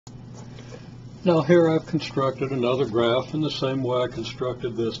Now here I've constructed another graph in the same way I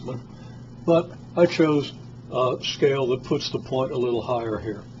constructed this one, but I chose a scale that puts the point a little higher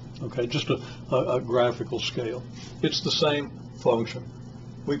here. Okay, just a graphical scale. It's the same function.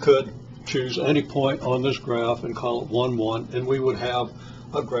 We could choose any point on this graph and call it 1, 1, and we would have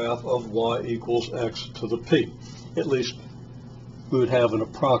a graph of y equals x to the p. At least we would have an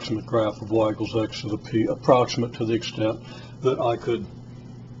approximate graph of y equals x to the p, approximate to the extent that I could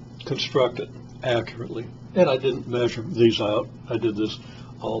construct it accurately. And I didn't measure these out. I did this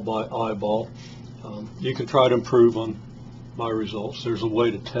all by eyeball. You can try to improve on my results. There's a way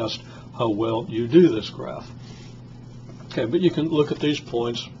to test how well you do this graph. Okay, but you can look at these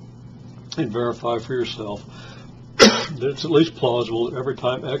points and verify for yourself that it's at least plausible that every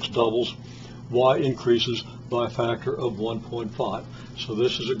time x doubles, y increases by a factor of 1.5. So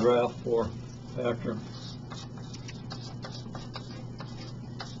this is a graph for factor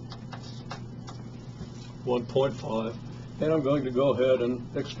 1.5, and I'm going to go ahead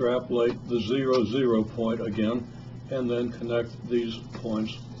and extrapolate the 0, 0 point again, and then connect these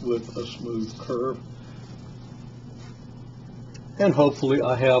points with a smooth curve. And hopefully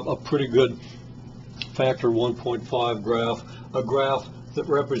I have a pretty good factor 1.5 graph, a graph that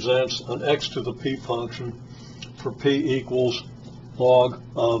represents an x to the p function for p equals log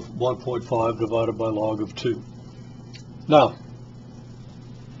of 1.5 divided by log of 2. Now,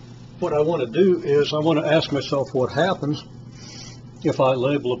 what I want to do is I want to ask myself what happens if I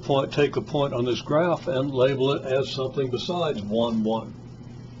label a point, take a point on this graph and label it as something besides 1, 1.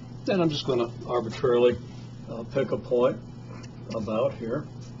 Then I'm just going to arbitrarily pick a point about here.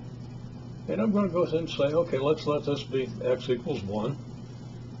 And I'm going to go ahead and say, okay, let's let this be x equals 1.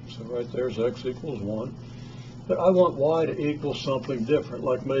 So right there's x equals 1. But I want y to equal something different,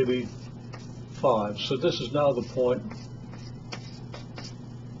 like maybe 5. So this is now the point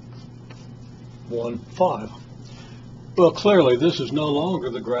 1, 5. Well, clearly this is no longer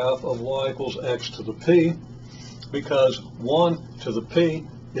the graph of y equals x to the p, because 1 to the p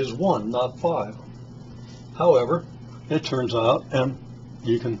is 1, not 5. However, it turns out, and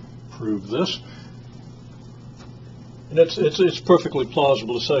you can prove this, and it's perfectly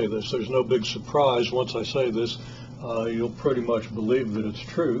plausible to say this. There's no big surprise once I say this. You'll pretty much believe that it's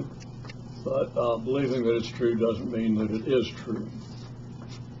true, but believing that it's true doesn't mean that it is true.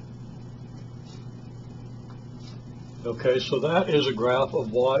 Okay, so that is a graph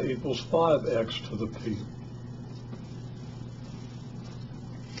of y equals 5x to the p.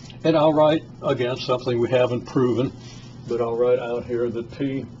 And I'll write, again, something we haven't proven, but I'll write out here that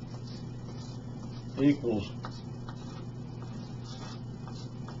p equals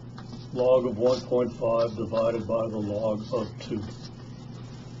log of 1.5 divided by the log of 2.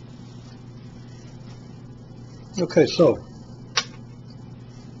 Okay, so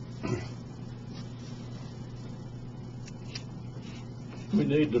we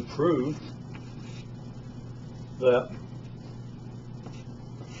need to prove that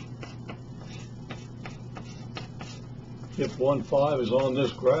if 1, 5 is on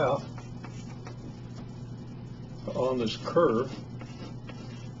this graph, on this curve,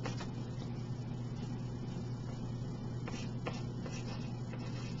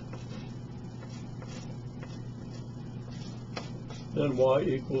 then y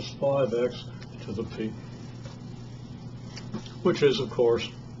equals 5x to the p, which is, of course,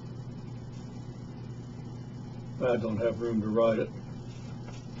 I don't have room to write it,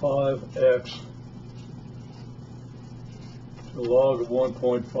 5x the log of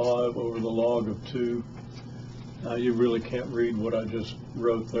 1.5 over the log of 2. Now you really can't read what I just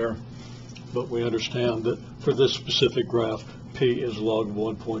wrote there, but we understand that for this specific graph, p is log of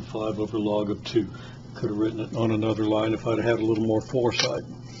 1.5 over log of 2. Could have written it on another line if I'd had a little more foresight.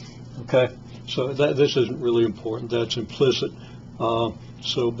 Okay, so this isn't really important. That's implicit. But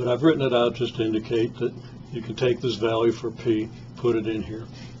I've written it out just to indicate that you can take this value for p, put it in here,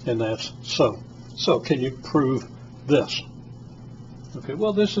 and that's so. So can you prove this? Okay,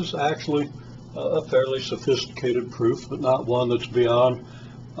 well, this is actually a fairly sophisticated proof, but not one that's beyond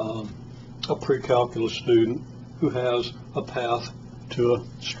a pre-calculus student who has a path to a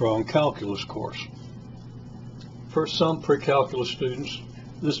strong calculus course. For some pre-calculus students,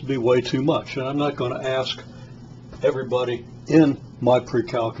 this would be way too much, and I'm not going to ask everybody in my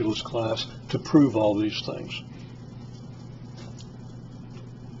pre-calculus class to prove all these things.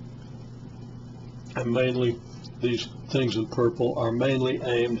 And mainly, these things in purple are mainly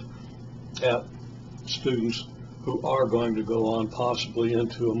aimed at students who are going to go on possibly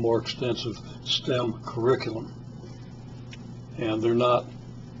into a more extensive STEM curriculum. And they're not,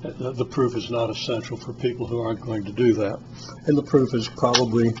 the proof is not essential for people who aren't going to do that. And the proof is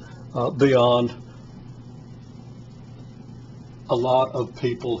probably beyond a lot of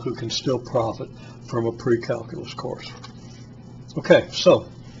people who can still profit from a pre-calculus course. Okay, so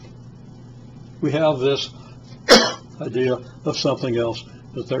we have this idea of something else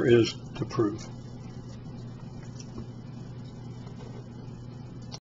that there is to prove.